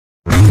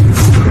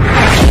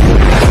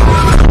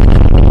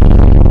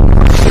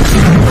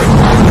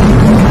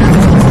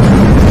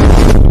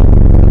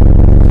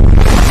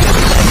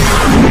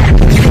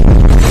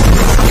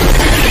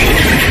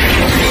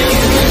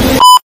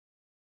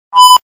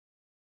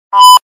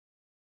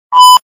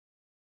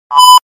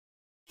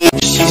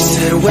She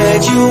said,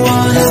 where'd you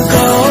wanna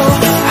go?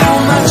 How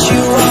much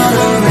you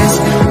wanna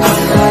risk?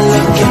 I'm not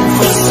looking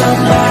for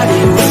somebody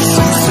with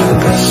some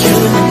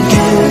superhuman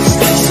gifts,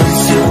 some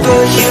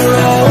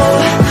superhero,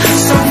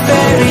 some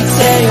fairy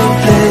tale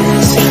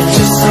bliss.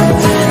 Just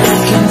something I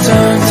can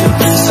turn to,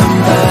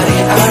 somebody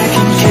I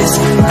can kiss.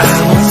 I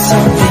want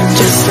something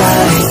just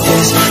like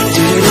this.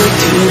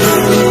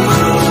 Do-do-do,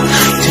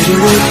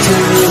 do-do-do.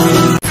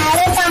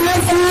 Halo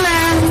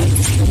teman-teman,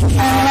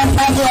 jangan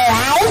lupa di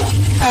like,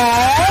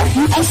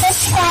 and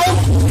subscribe.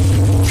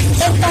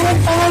 Klik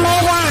tombol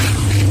merah,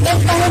 klik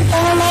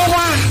tombol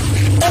merah,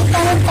 klik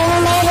tombol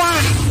merah.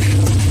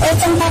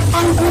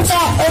 Ucapkan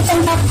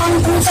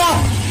pencet.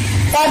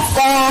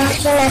 Dadah,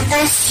 terima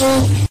kasih.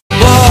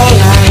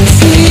 Bolang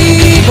si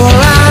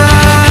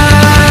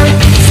bolang,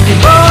 si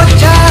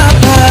bocah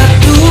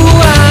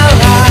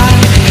bertualang,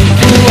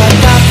 buat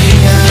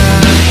kakinya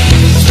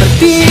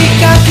seperti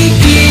kaki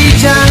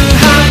kijang.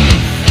 Hap,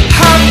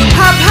 hap,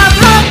 hap, hap,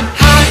 hap,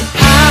 hap,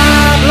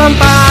 hap,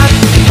 lompat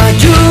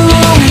maju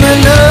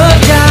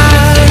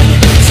menerjang,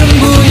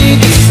 sembunyi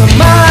di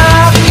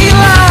semak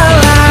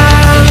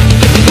ilalang.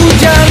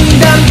 Hujan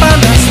dan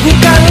panas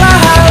bukanlah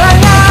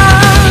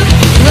halangan,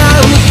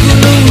 laut,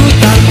 gunung,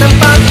 hutan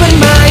tempat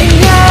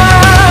bermainnya.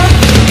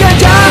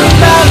 Gajah,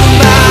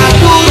 lumba-lumba,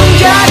 burung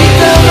jadi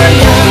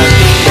temannya.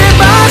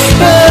 Bebas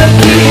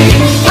pergi,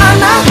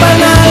 anak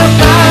panah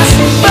lepas,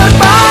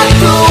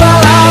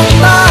 berpetualang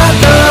tak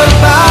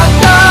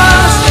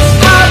terbatas.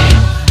 Hap,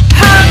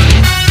 hap,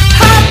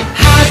 hap,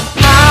 hap,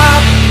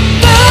 hap,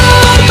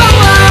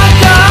 terbanglah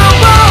kau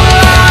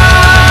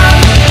bolang,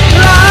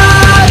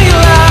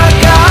 larilah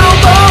kau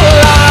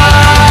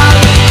bolang,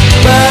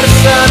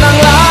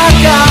 bersenanglah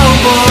kau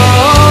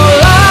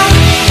bolang,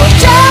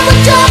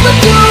 bocah-bocah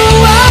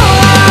bertualang.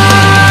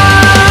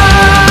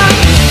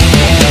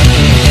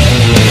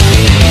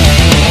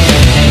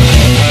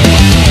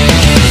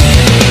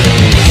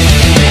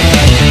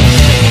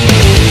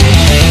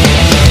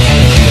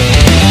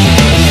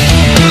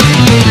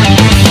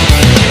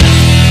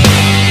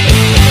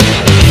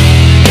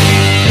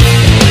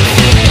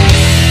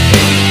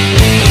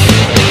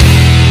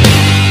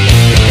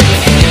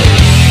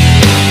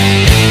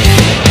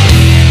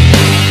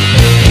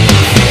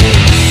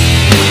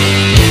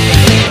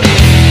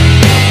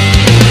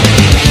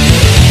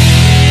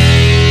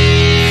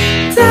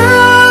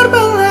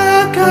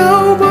 Terbanglah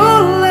kau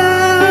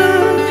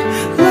bolang,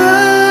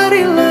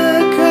 larilah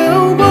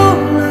kau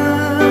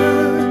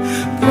bolang,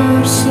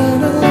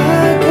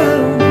 bersenanglah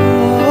kau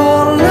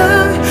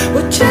bolang,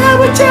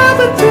 bocah-bocah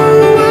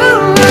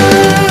bertualang.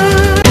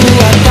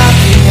 Buat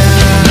kakinya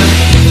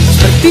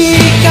seperti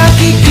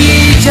kaki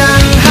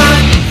kijang. Hap,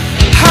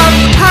 hap,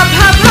 hap,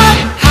 hap, hap,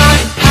 hap,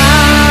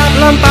 hap,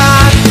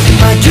 lompat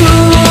maju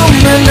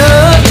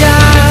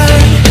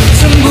menerjang,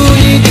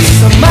 sembunyi di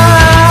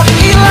semak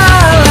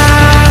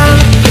ilalang.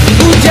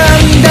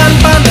 Hujan dan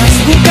panas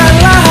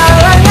bukanlah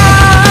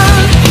halangan,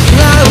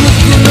 laut,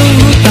 gunung,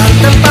 hutan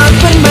tempat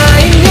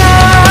bermainnya.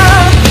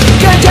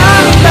 Gajah,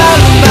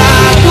 lumba-lumba,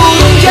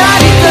 burung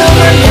jadi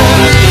temannya.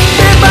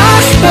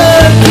 Bebas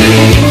pergi,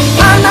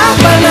 anak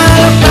panah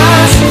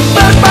lepas,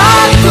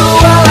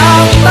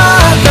 berpetualang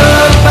tak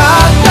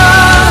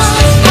terbatas.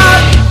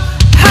 Hap,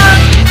 hap,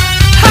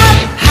 hap,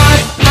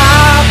 hap,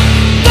 hap,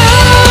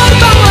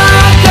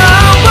 terbanglah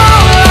kau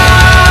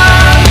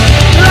bolang,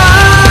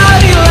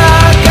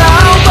 larilah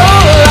kau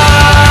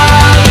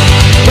bolang,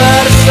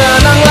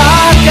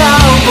 bersenanglah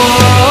kau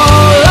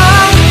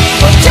bolang,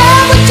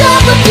 bocah-bocah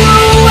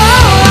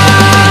bertualang.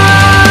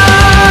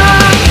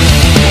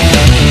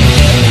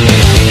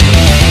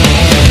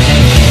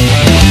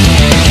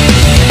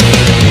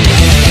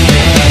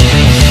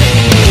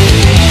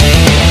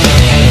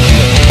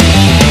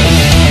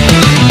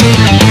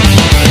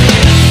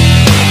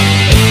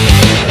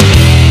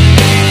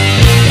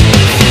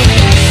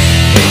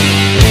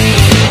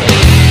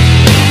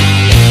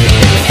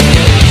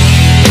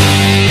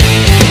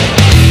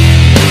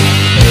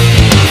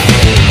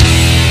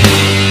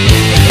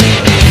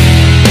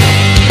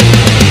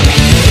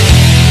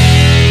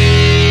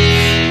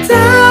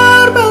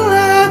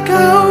 Terbanglah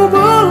kau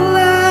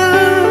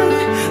bolang,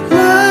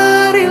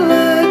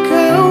 larilah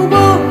kau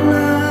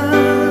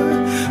bolang,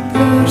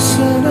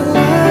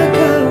 bersenanglah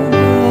kau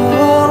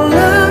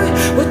bolang,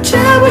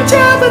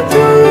 bocah-bocah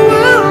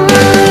bertualang.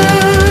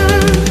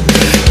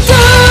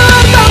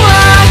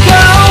 Terbanglah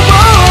kau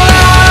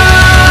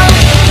bolang,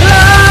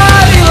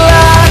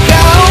 larilah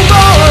kau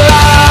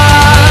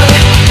bolang,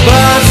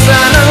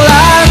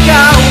 bersenanglah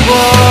kau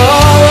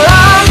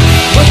bolang,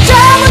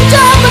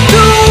 bocah-bocah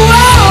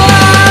bertualang.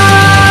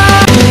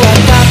 Buat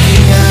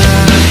kakinya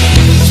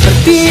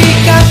seperti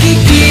kaki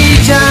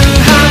kijang.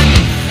 Hap,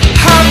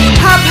 hap,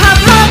 hap, hap,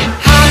 hap,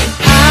 hap,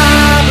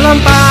 hap,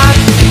 lompat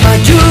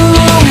maju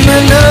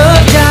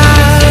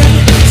menerjang,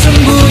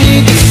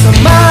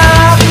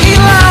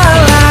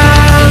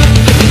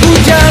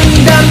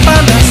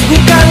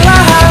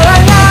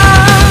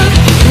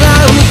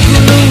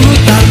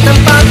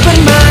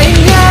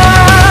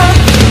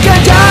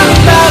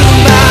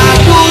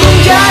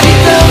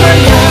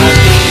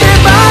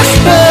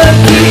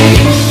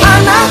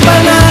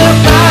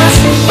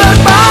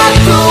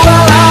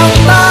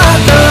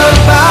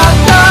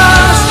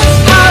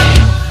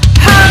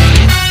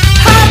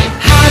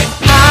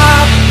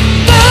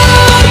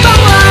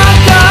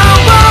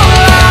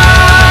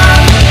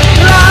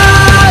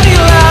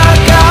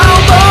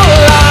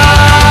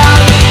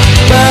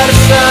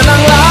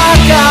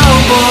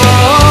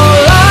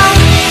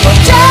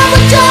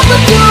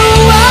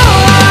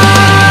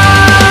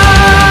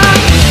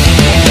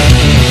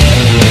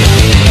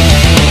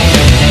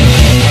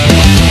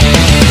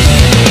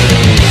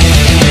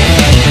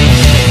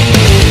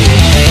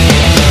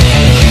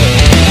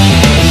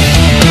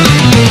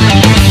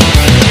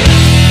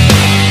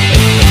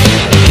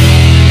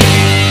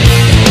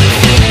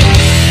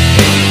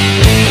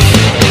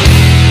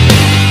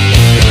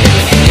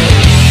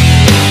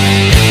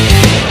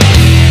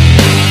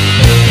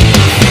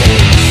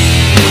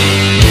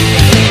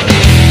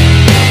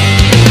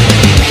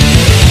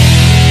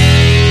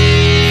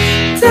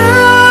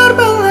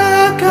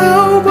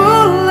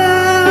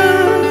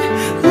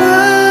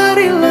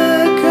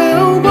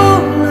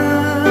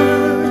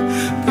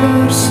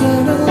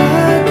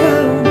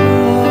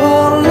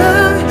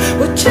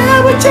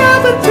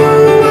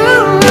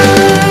 bertualang.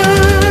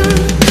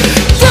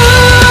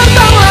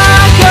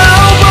 Terbanglah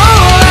kau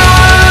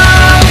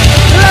bolang,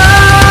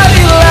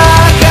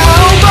 larilah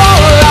kau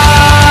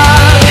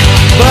bolang,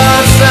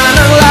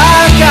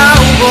 bersenanglah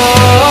kau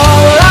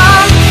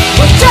bolang,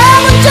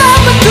 bocah-bocah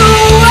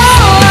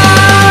bertualang.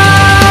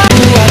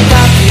 Buat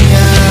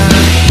kakinya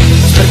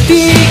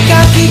seperti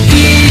kaki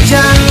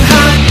kijang,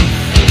 hap,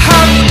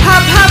 hap,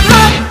 hap, hap,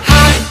 hap,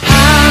 hap,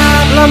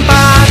 hap,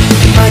 lompat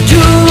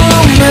maju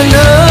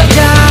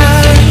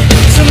mengejar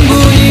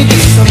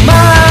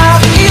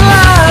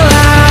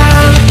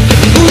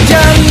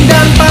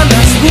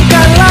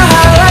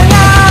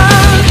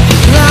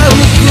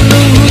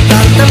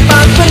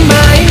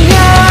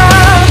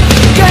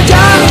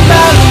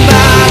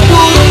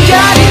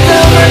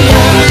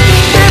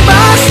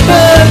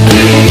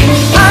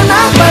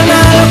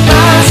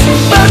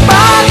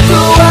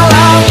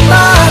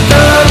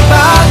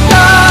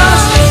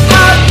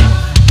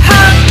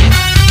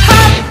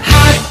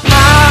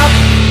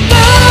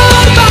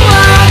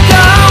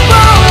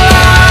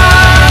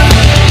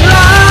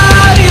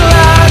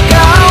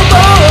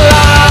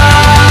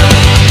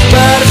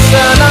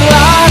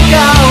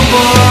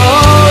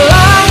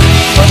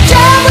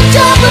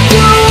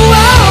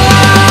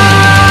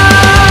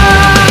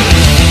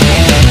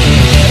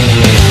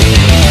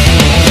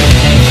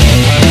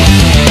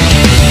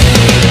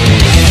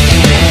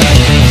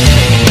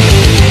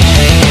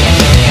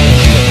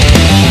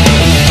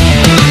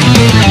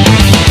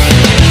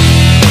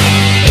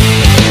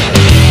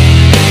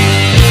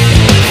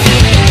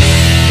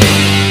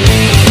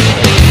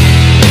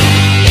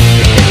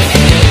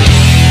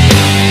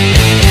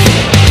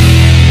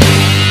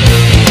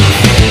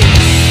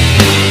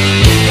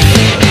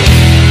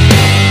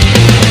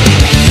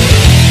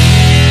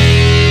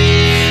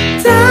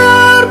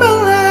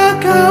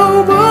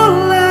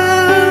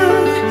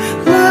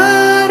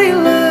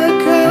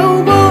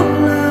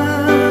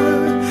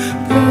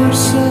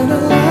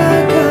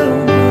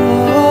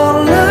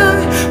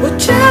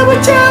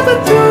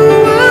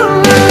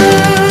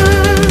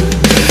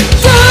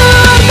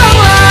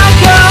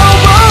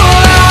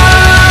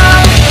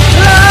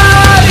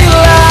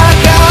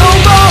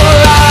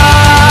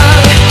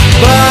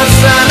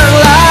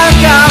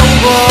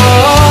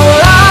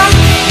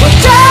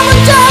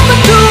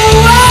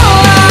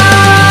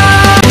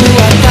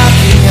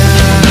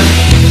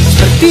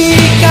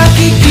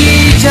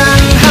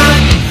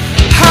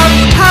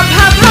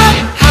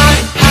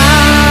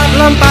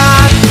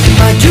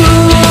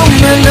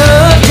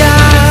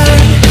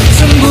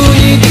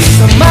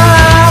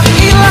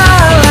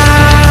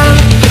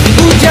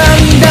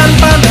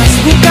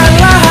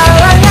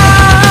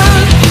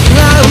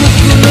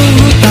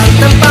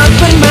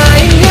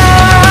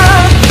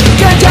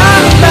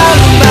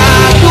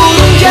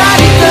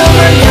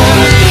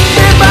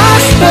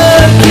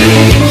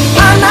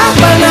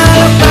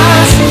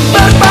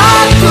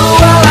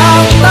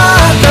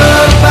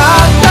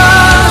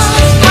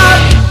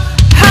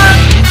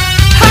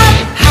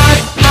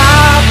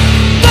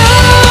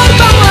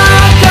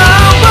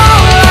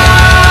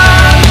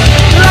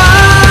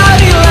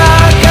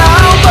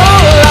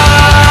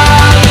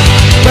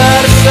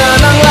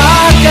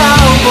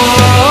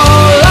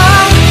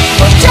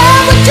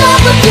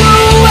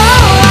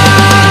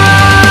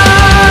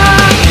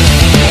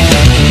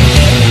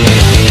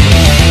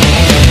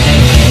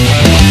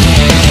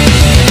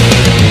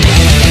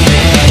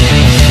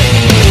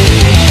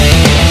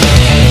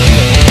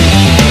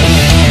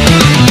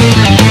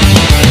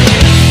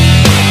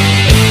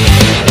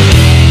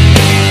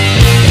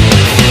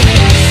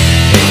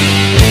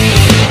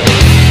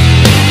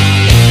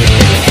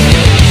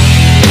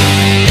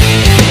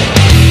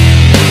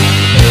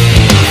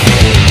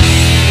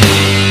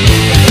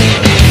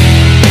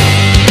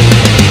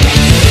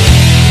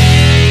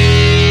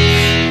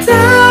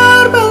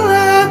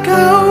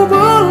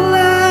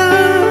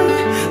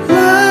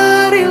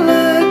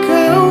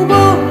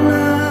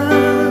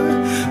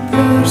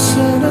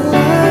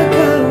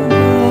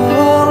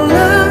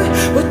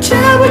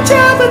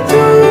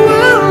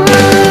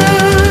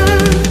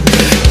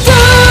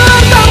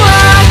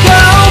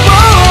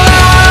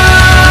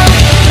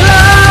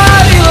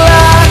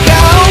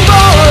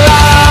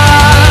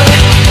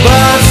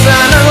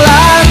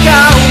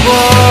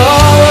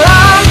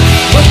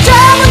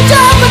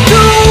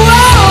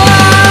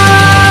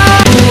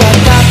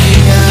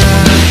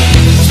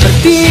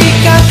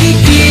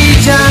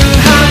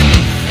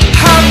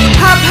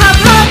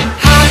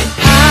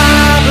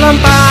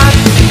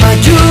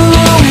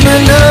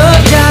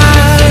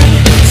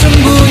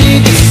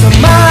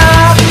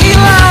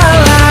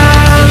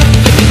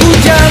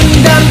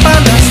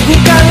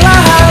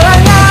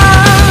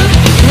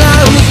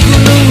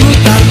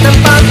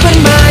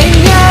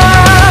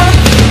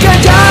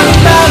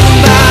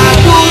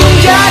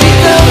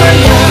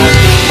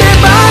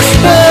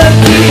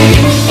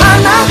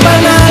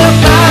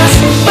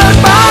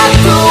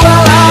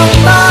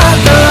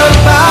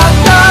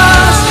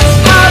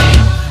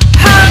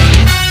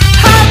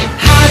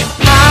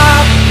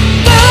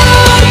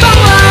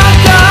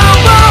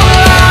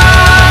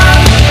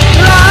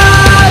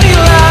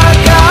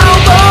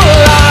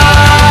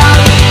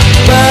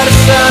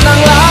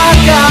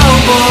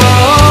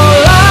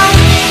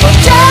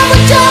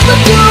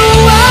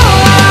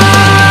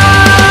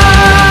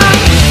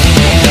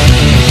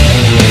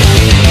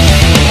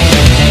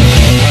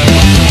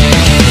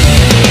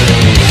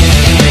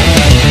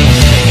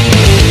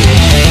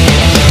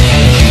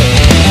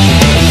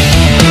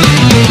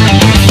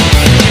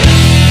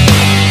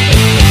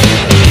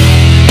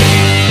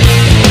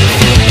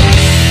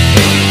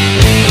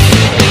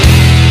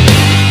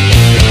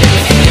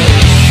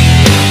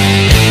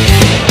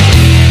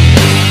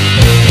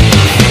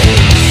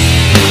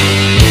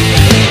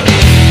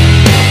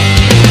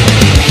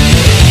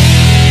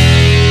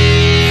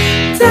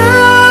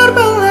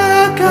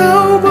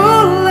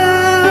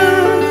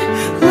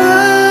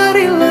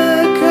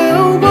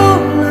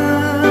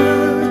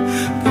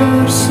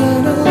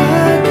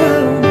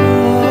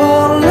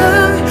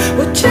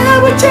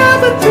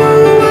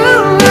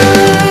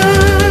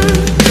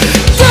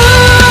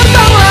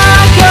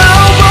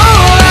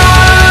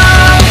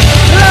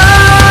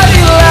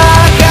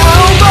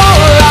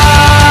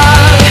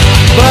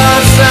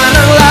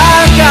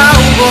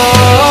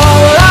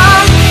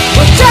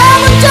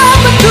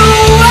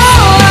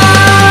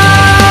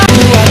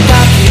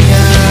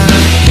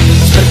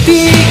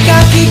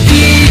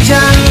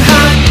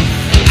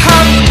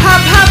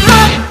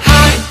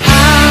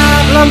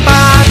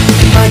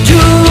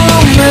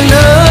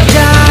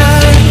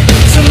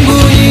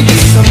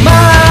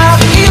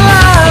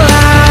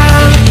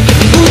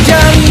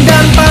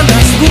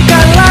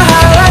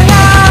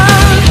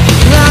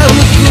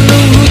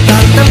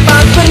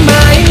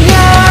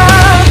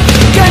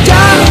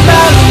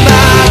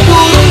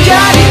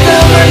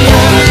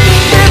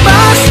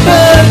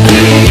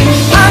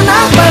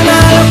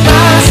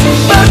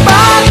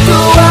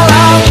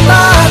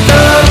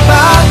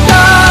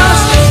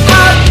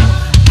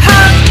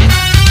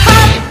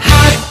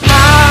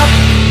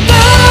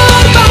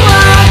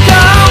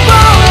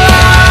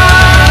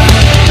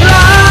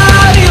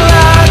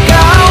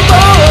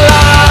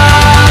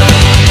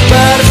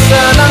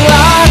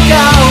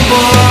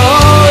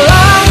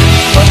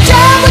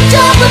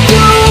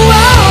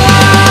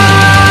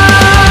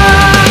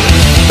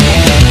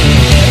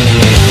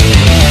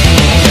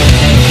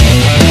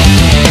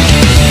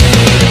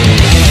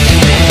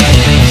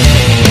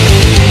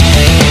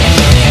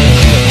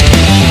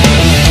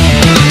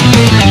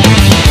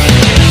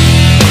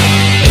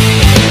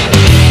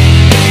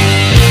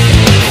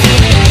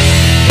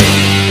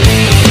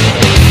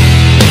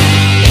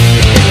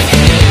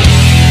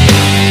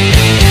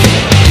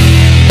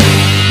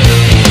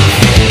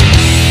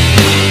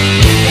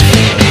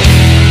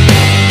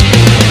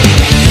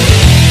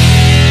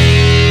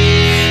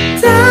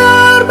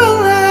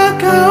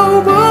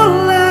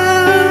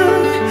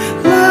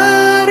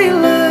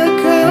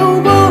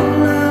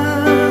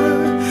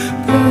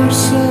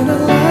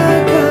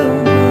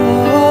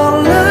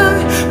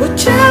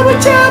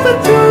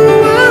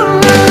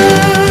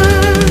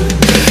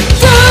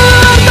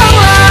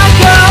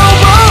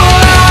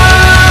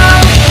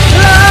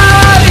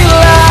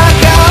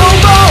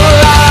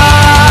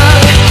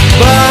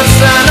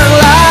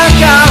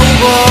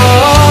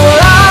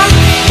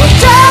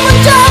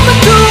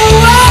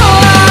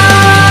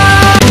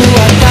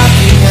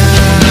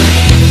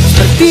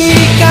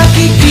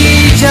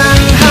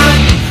kijang, hap,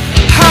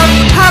 hap,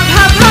 hap,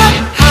 hap, hap,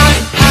 hap,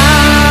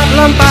 hap,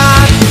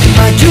 lompat,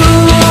 maju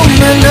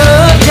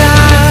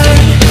menerjang,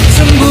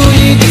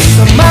 sembunyi di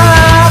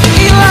semak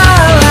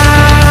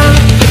ilalang.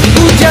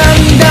 Hujan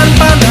dan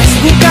panas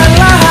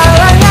bukanlah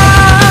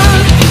halangan,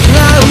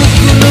 laut,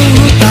 gunung,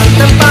 hutan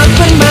tempat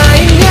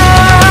bermainnya.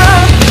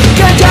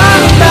 Gajah,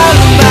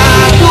 lumba-lumba,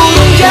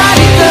 burung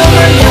jadi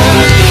temannya.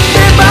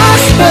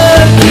 Bebas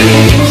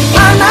pergi,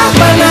 anak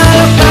panah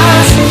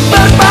lepas,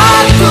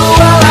 berpatu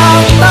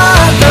alam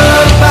tak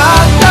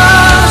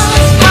terbatas.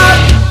 Hap,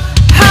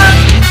 hap,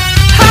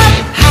 hap,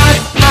 hap,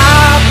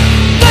 hap,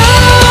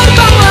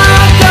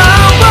 terbanglah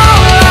kau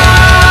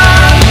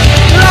bolang,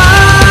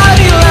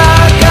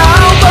 larilah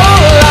kau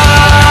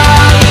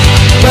bolang,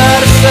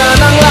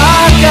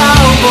 bersenanglah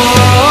kau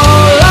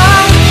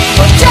bolang,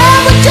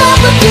 bocah-bocah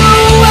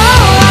berjualan.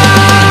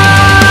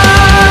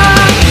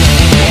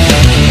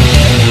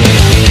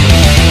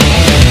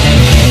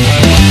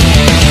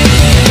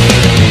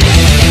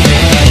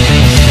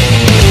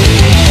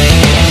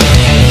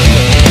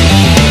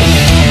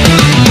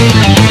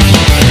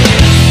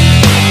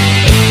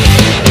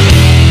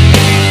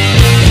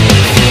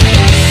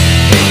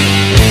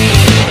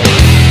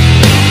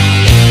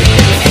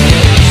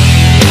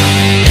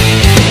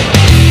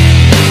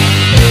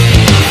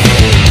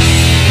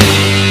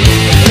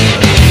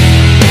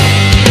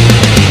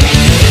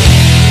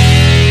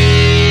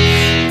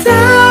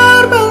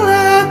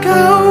 Terbanglah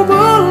kau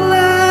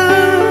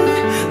bolang,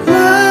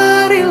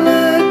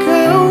 larilah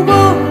kau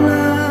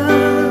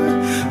bolang,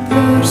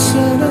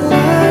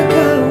 bersenanglah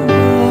kau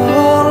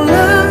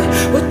bolang,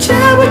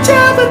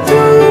 bocah-bocah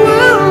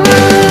bertualang.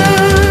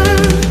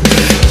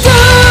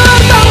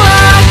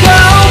 Terbanglah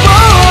kau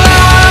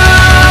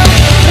bolang,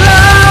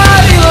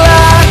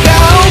 larilah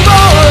kau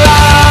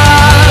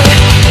bolang,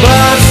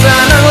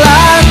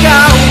 bersenanglah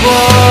kau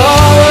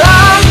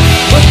bolang,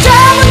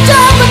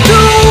 bocah-bocah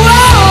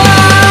bertualang.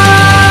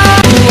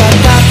 Dua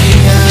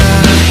kakinya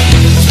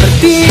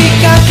seperti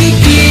kaki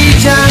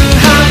kijang,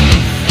 hap,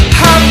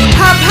 hap,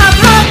 hap, hap,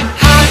 hap,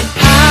 hap,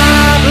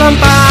 hap,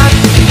 lompat,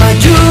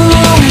 maju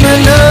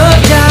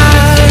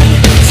menerjang,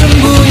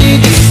 sembunyi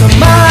di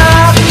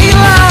semak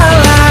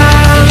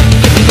ilalang.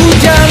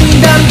 Hujan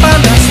dan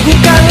panas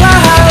bukanlah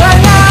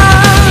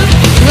halangan,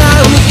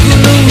 laut,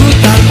 gunung,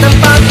 hutan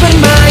tempat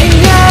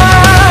bermainnya.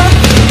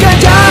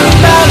 Gajah,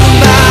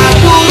 lumba-lumba,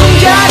 burung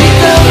jadi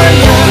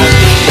temannya.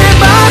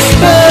 Bebas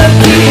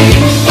pergi,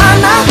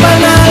 anak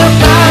panah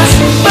lepas,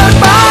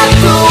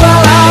 berpatu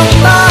alam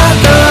tak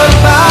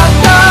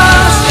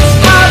terbatas.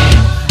 Hap,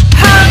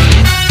 hap,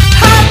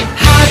 hap,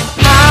 hap,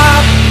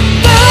 hap,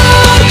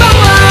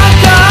 terbanglah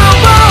kau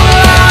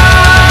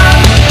bolang,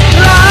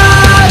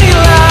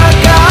 larilah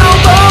kau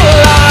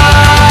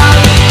bolang,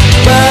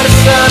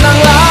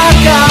 bersenanglah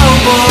kau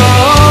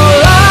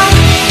bolang,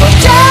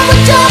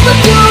 bocah-bocah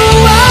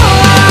berjualan.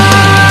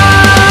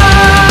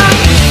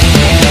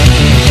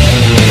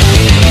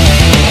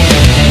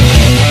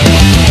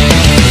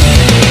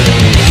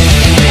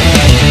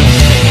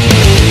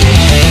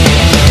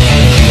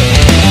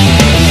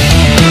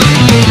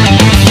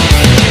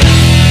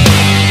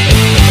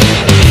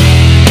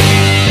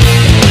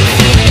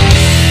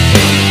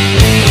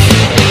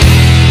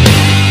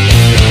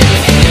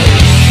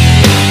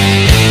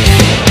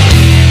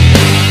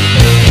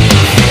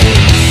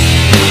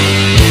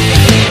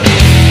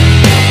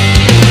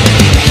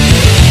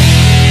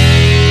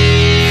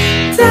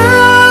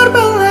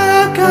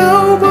 Terbanglah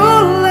kau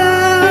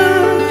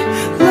bolang,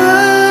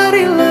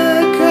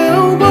 larilah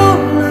kau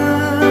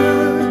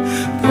bolang,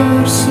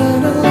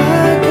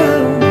 bersenanglah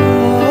kau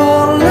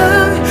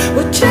bolang,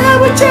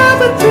 bocah-bocah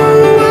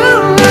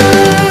bertualang.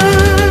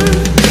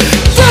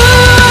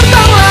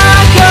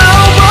 Terbanglah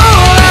kau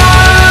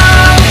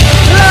bolang,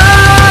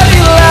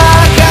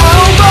 larilah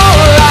kau bolang, bersenanglah kau bolang, bocah-bocah bertualang. Terbanglah kau bolang, larilah kau bolang, larilah kau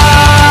bolang,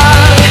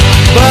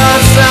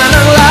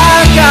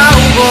 bersenanglah kau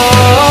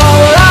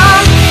bolang,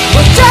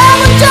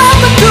 bocah-bocah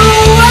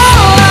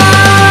bertualang.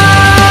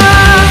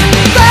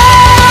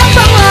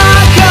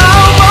 Terbanglah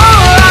kau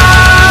bolang,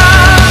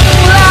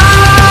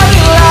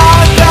 larilah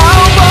kau bolang, larilah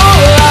kau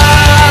bolang,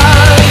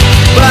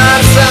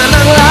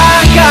 bersenanglah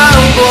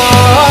kau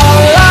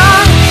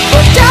bolang,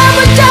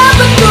 bocah-bocah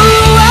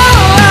bertualang.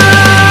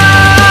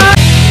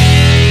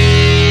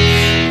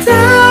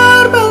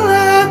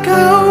 Terbanglah